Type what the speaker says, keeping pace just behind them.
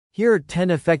Here are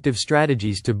 10 effective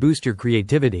strategies to boost your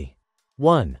creativity.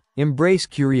 1. Embrace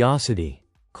curiosity.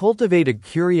 Cultivate a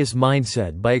curious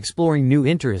mindset by exploring new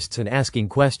interests and asking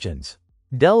questions.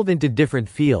 Delve into different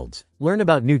fields, learn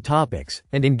about new topics,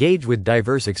 and engage with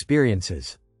diverse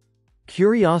experiences.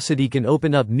 Curiosity can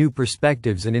open up new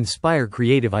perspectives and inspire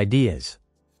creative ideas.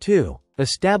 2.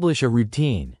 Establish a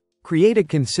routine. Create a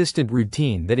consistent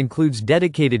routine that includes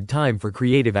dedicated time for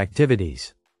creative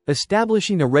activities.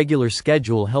 Establishing a regular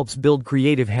schedule helps build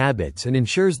creative habits and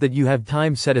ensures that you have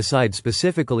time set aside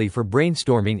specifically for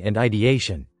brainstorming and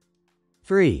ideation.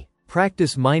 3.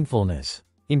 Practice mindfulness.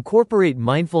 Incorporate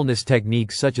mindfulness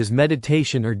techniques such as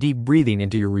meditation or deep breathing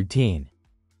into your routine.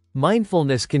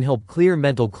 Mindfulness can help clear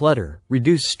mental clutter,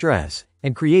 reduce stress,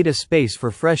 and create a space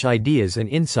for fresh ideas and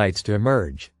insights to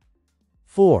emerge.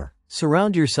 4.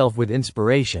 Surround yourself with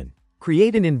inspiration.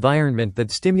 Create an environment that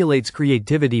stimulates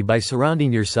creativity by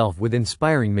surrounding yourself with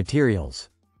inspiring materials.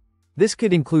 This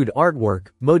could include artwork,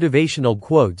 motivational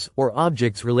quotes, or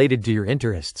objects related to your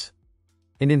interests.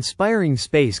 An inspiring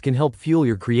space can help fuel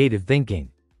your creative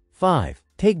thinking. 5.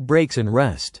 Take breaks and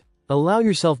rest. Allow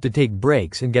yourself to take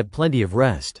breaks and get plenty of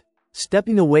rest.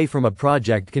 Stepping away from a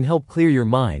project can help clear your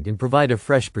mind and provide a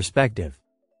fresh perspective.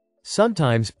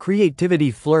 Sometimes,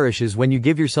 creativity flourishes when you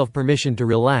give yourself permission to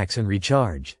relax and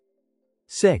recharge.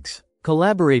 6.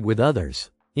 Collaborate with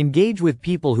others. Engage with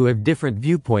people who have different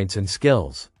viewpoints and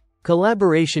skills.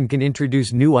 Collaboration can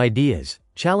introduce new ideas,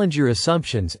 challenge your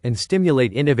assumptions, and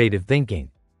stimulate innovative thinking.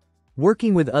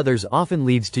 Working with others often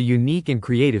leads to unique and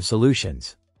creative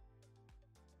solutions.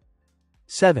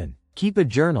 7. Keep a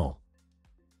journal.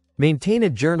 Maintain a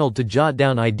journal to jot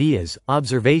down ideas,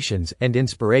 observations, and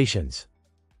inspirations.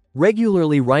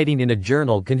 Regularly writing in a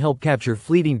journal can help capture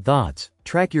fleeting thoughts,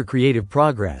 track your creative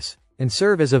progress, and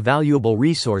serve as a valuable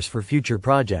resource for future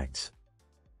projects.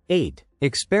 8.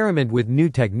 Experiment with new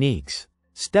techniques.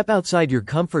 Step outside your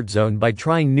comfort zone by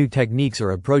trying new techniques or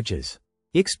approaches.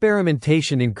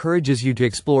 Experimentation encourages you to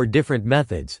explore different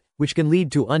methods, which can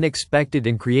lead to unexpected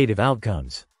and creative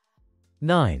outcomes.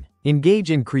 9.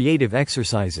 Engage in creative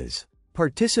exercises.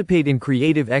 Participate in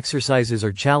creative exercises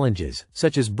or challenges,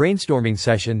 such as brainstorming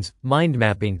sessions, mind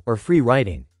mapping, or free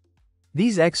writing.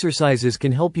 These exercises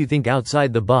can help you think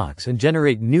outside the box and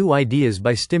generate new ideas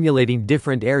by stimulating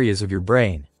different areas of your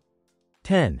brain.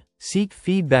 10. Seek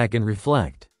feedback and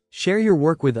reflect. Share your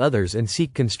work with others and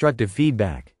seek constructive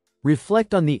feedback.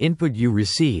 Reflect on the input you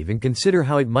receive and consider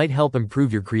how it might help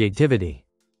improve your creativity.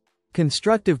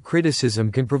 Constructive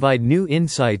criticism can provide new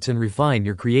insights and refine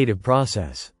your creative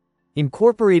process.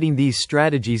 Incorporating these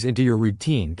strategies into your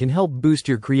routine can help boost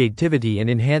your creativity and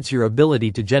enhance your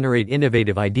ability to generate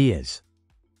innovative ideas.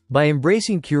 By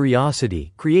embracing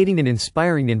curiosity, creating an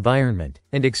inspiring environment,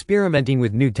 and experimenting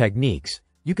with new techniques,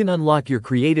 you can unlock your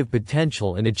creative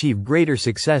potential and achieve greater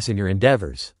success in your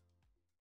endeavors.